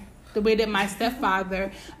sitting there. The way that my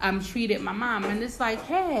stepfather treated my mom, and it's like,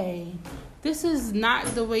 hey, this is not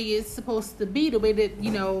the way it's supposed to be. The way that,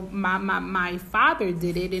 my father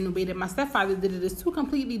did it and the way that my stepfather did it is two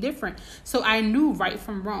completely different. So I knew right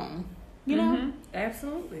from wrong.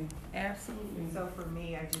 Absolutely. So for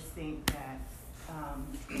me, I just think that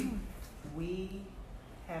we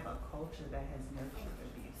have a culture that has nurtured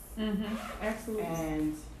abuse. Absolutely.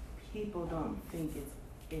 And people don't think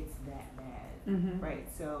it's that bad, right?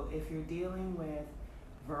 So if you're dealing with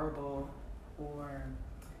verbal or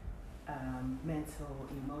mental,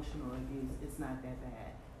 emotional abuse, it's not that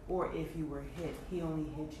bad. Or if you were hit, he only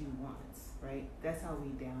hit you once, right? That's how we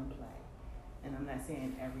downplay. And I'm not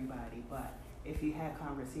saying everybody, but if you had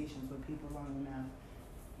conversations with people long enough,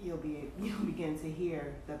 you'll begin to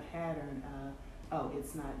hear the pattern of, oh,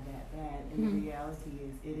 it's not that bad. And the reality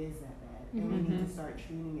is, it is that bad. And we need to start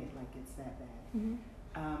treating it like it's that bad.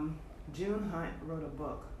 June Hunt wrote a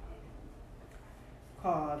book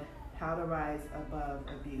called How to Rise Above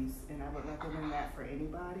Abuse. And I would recommend that for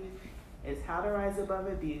anybody. It's How to Rise Above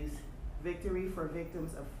Abuse, Victory for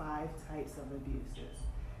Victims of 5 Types of Abuses.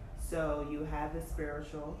 So you have the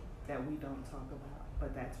spiritual that we don't talk about,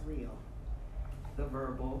 but that's real. The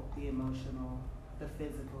verbal, the emotional, the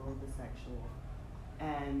physical, the sexual.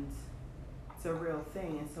 And it's a real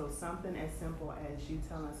thing. And so something as simple as you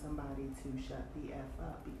telling somebody to shut the F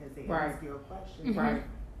up because they ask you a question,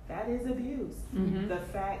 that is abuse. The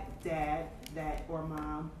fact, Dad, that or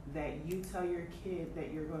Mom, that you tell your kid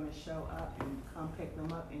that you're going to show up and come pick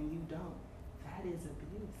them up and you don't, that is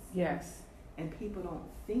abuse. Yes. And people don't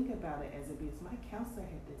think about it as abuse. My counselor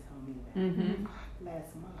had to tell me that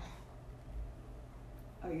last month.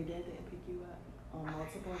 Oh, your dad didn't pick you up on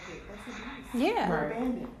multiple occasions. That's abuse. Yeah. You're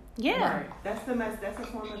abandoned. Yeah. Right. That's a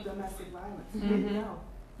form of domestic violence. Didn't know.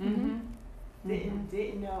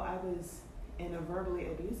 Didn't know I was in a verbally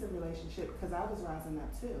abusive relationship because I was rising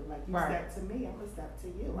up too. Like you step to me, I'm gonna step to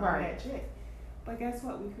you. I'm that chick. But guess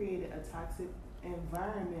what? We created a toxic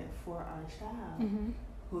environment for our child,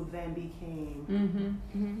 who then became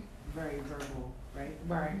very verbal, right?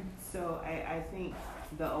 Right. So I think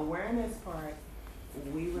the awareness part,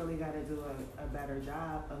 we really got to do a better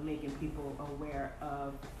job of making people aware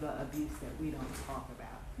of the abuse that we don't talk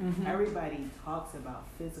about. Everybody talks about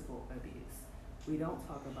physical abuse. We don't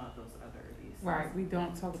talk about those other abuses. Right, we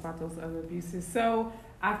don't talk about those other abuses. So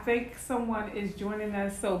I think someone is joining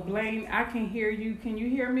us. So Blaine, I can hear you. Can you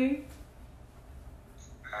hear me?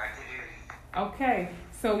 I can hear you. Okay,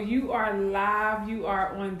 so you are live. You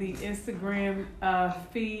are on the Instagram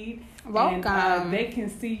feed. Welcome. And they can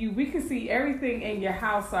see you. We can see everything in your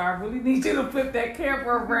house. So I really need you to flip that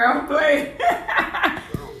camera around, Blaine.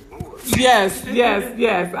 Yes.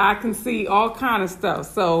 I can see all kind of stuff.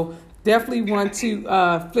 So definitely want to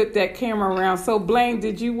flip that camera around. So Blaine,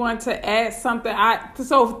 did you want to add something?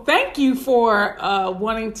 So thank you for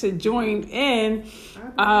wanting to join in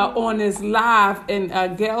on this live.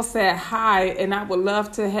 And Gail said hi, and I would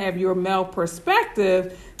love to have your male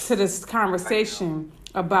perspective to this conversation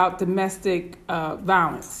about domestic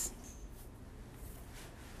violence.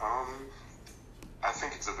 I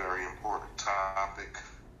think it's a very important topic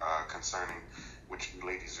concerning which you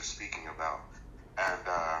ladies are speaking about. And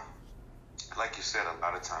like you said, a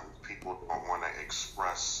lot of times people don't want to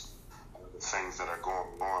express the things that are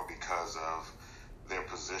going on because of their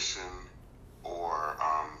position or,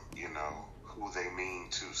 who they mean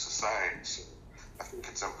to society. So I think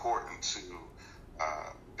it's important to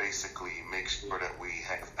basically make sure that we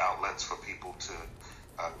have outlets for people to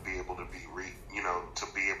be able to to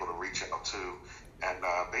be able to reach out to and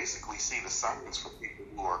basically see the signs for people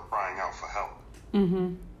who are crying out for help.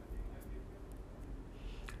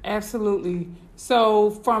 Absolutely.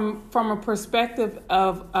 So from a perspective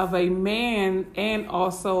of a man and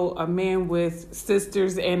also a man with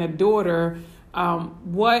sisters and a daughter,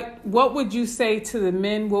 what would you say to the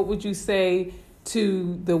men? What would you say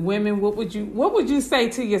to the women? What would you say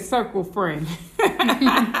to your circle friend?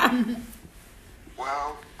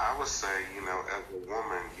 Well, I would say, as a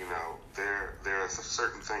woman, there are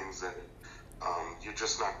certain things that you're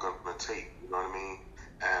just not going to take, you know what I mean?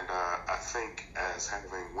 And I think as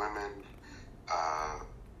having women,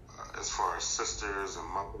 as far as sisters and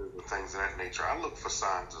mothers and things of that nature, I look for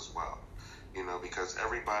signs as well, because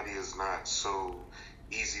everybody is not so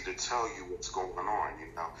easy to tell you what's going on,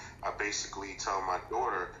 I basically tell my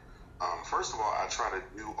daughter, first of all, I try to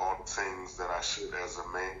do all the things that I should as a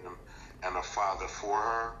man and a father for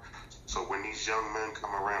her. So when these young men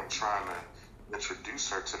come around trying to introduce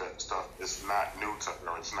her to that stuff, it's not new to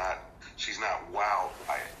her. She's not wowed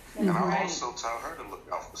by it. And I also tell her to look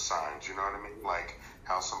out for signs, you know what I mean? Like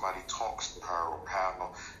how somebody talks to her or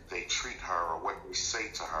how they treat her or what they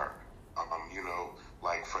say to her.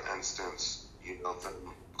 Like for instance,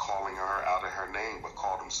 them calling her out of her name but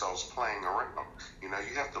call themselves playing around. You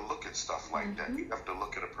have to look at stuff like that. You have to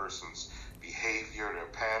look at a person's behavior, their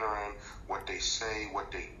pattern, what they say,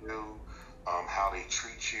 what they do, how they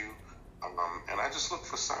treat you. And I just look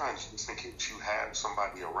for signs just in case you have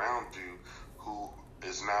somebody around you who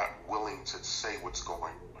is not willing to say what's going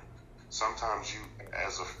on. Sometimes you,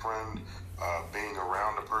 as a friend, being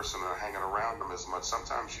around a person or hanging around them as much,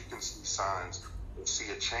 sometimes you can see signs or see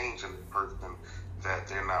a change in the person that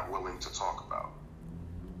they're not willing to talk about.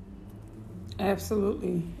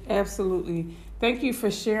 Absolutely. Thank you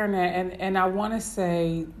for sharing that. And I want to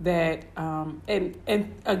say that,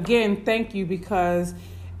 and again, thank you, because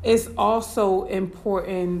it's also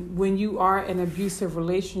important when you are in an abusive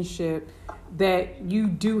relationship that you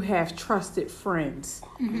do have trusted friends,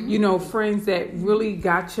 friends that really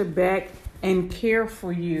got your back and care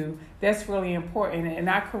for you. That's really important. And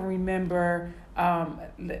I can remember,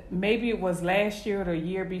 maybe it was last year or the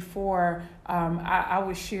year before, I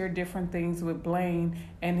would share different things with Blaine,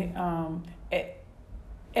 and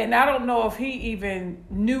I don't know if he even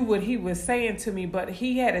knew what he was saying to me, but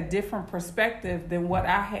he had a different perspective than what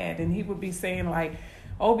I had. And he would be saying like,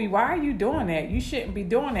 Obi, why are you doing that? You shouldn't be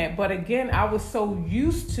doing that. But again, I was so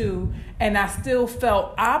used to, and I still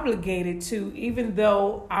felt obligated to, even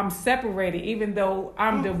though I'm separated, even though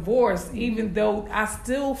I'm divorced, even though I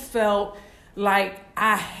still felt like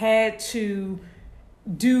I had to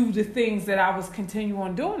do the things that I was continuing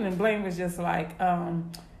on doing. And Blaine was just like,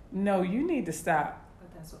 no, you need to stop.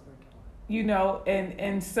 But that's what we're doing. You know,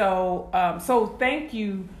 and so so thank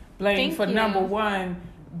you, Blaine, for number one,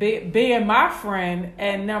 being my friend,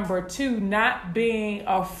 and number two, not being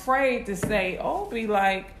afraid to say, be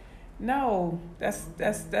like, no,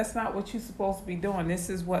 that's not what you're supposed to be doing. This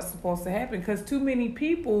is what's supposed to happen. Because too many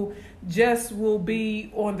people just will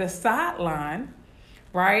be on the sideline,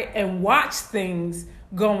 right, and watch things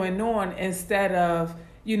going on instead of,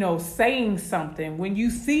 you know, saying something. When you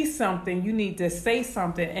see something, you need to say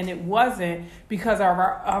something. And it wasn't because of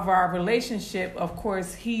our relationship. Of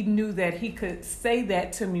course, he knew that he could say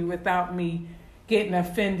that to me without me getting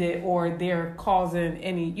offended or there causing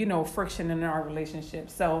any, you know, friction in our relationship.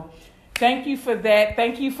 So thank you for that.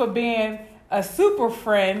 Thank you for being a super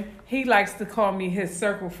friend. He likes to call me his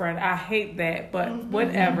circle friend. I hate that, but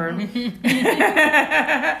whatever.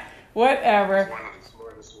 Whatever. One of the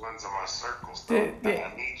smartest ones in my circles, though.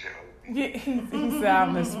 I need you. Yeah, he said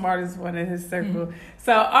I'm the smartest one in his circle.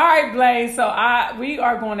 So, all right, Blaine. So we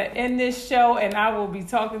are going to end this show, and I will be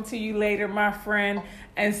talking to you later, my friend.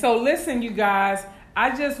 And so, listen, you guys.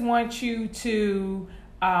 I just want you to,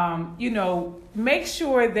 you know, make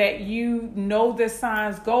sure that you know the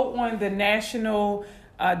signs. Go on the National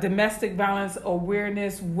Domestic Violence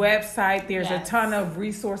Awareness website. There's a ton of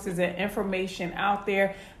resources and information out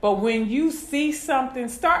there. But when you see something,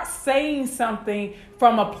 start saying something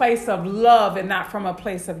from a place of love and not from a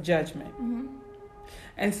place of judgment. Mm-hmm.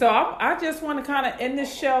 And so I just want to kind of end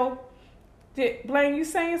this show. Blaine, you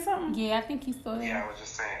saying something? Yeah, I think he's still there. Yeah, I was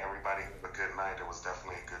just saying, everybody have a good night. It was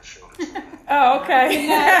definitely a good show. Oh, okay.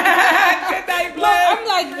 Good night, Blaine. I'm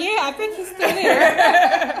like, yeah, I think he's still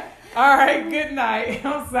there. All right, good night.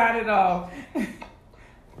 I'll sign it off.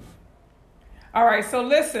 All right, so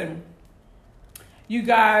listen, you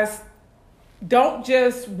guys, don't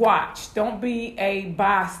just watch. Don't be a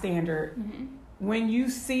bystander. Mm-hmm. When you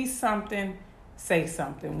see something, say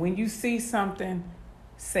something. When you see something,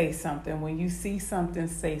 say something. When you see something,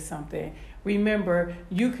 say something. Remember,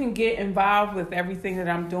 you can get involved with everything that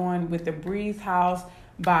I'm doing with the Breathe House.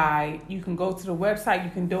 You can go to the website.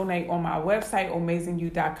 You can donate on my website,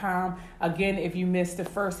 amazingyou.com. Again, if you missed the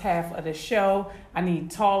first half of the show, I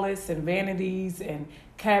need toilets and vanities and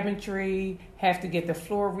cabinetry. Have to get the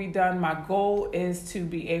floor redone. My goal is to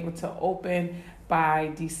be able to open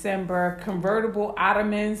by December. Convertible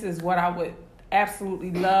ottomans is what I would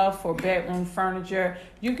absolutely love for bedroom furniture.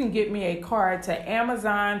 You can get me a card to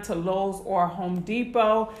Amazon, to Lowe's, or Home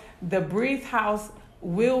Depot. The Breathe House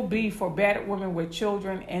will be for battered women with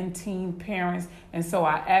children and teen parents. And so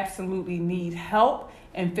I absolutely need help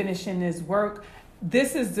in finishing this work.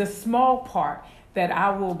 This is the small part that I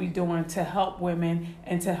will be doing to help women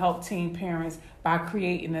and to help teen parents by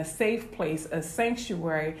creating a safe place, a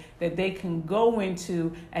sanctuary that they can go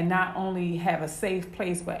into and not only have a safe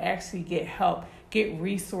place, but actually get help, get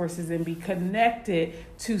resources, and be connected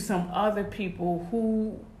to some other people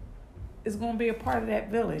who is going to be a part of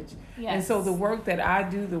that village. Yes. And so the work that I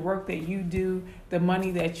do, the work that you do, the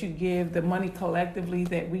money that you give, the money collectively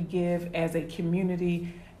that we give as a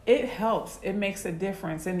community, it helps. It makes a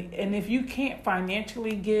difference. And if you can't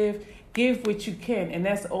financially give what you can. And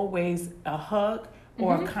that's always a hug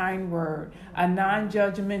or a kind word. A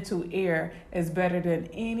non-judgmental ear is better than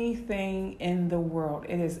anything in the world.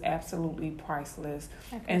 It is absolutely priceless.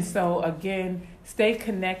 Okay. And so, again, stay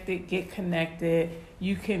connected, get connected.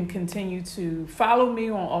 You can continue to follow me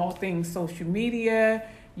on all things social media.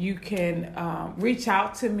 You can reach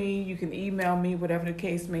out to me. You can email me, whatever the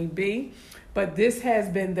case may be. But this has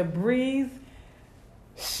been the Breathe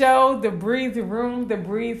Show, the Breathe Room, the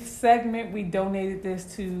Breathe segment. We donated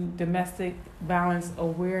this to Domestic Violence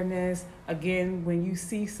Awareness. Again, when you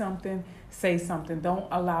see something, say something. Don't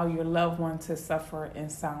allow your loved one to suffer in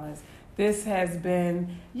silence. This has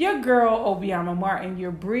been your girl, Obiama Martin,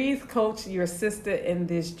 your Breathe coach, your sister in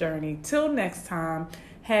this journey. Till next time,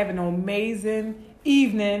 have an amazing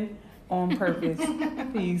evening on purpose.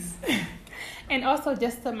 Peace. And also,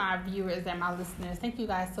 just to my viewers and my listeners, thank you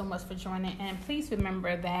guys so much for joining. And please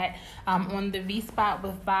remember that on the V-Spot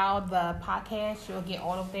with Val, the podcast, you'll get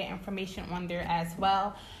all of that information on there as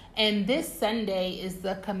well. And this Sunday is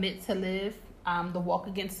the Commit to Live, the Walk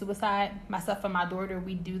Against Suicide. Myself and my daughter,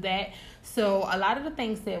 we do that. So a lot of the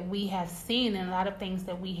things that we have seen and a lot of things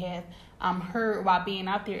that we have heard while being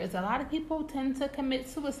out there is a lot of people tend to commit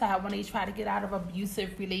suicide when they try to get out of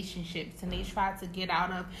abusive relationships and they try to get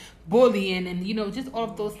out of bullying and, you know, just all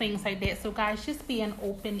of those things like that. So guys, just be an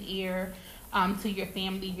open ear to your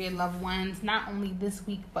family, your loved ones, not only this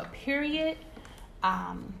week, but period.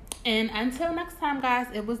 And until next time, guys,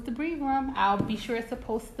 it was the Breathe Room. I'll be sure to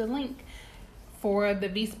post the link for the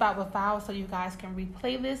V-Spot with Val, so you guys can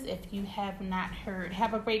replay this if you have not heard.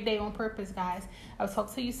 Have a great day on purpose, guys. I'll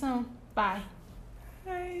talk to you soon. Bye.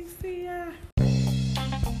 Hey, see ya.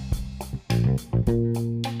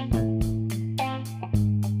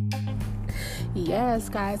 Yes,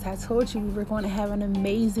 guys, I told you we were going to have an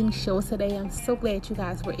amazing show today. I'm so glad you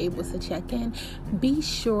guys were able to check in. Be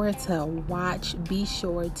sure to watch. Be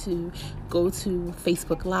sure to go to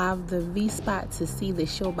Facebook Live, the V-Spot, to see the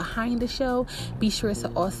show behind the show. Be sure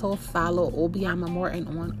to also follow Obiama Morton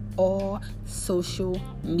on all social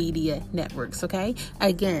media networks, okay?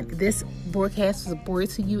 Again, this broadcast was brought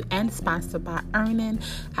to you and sponsored by Earnin.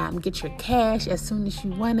 Get your cash as soon as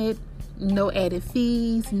you want it. No added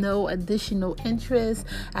fees, no additional interest.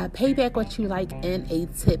 Pay back what you like in a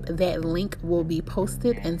tip. That link will be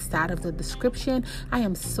posted inside of the description. I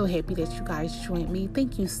am so happy that you guys joined me.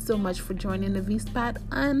 Thank you so much for joining the V-Spot.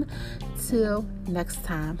 Until next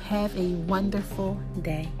time, have a wonderful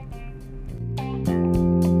day.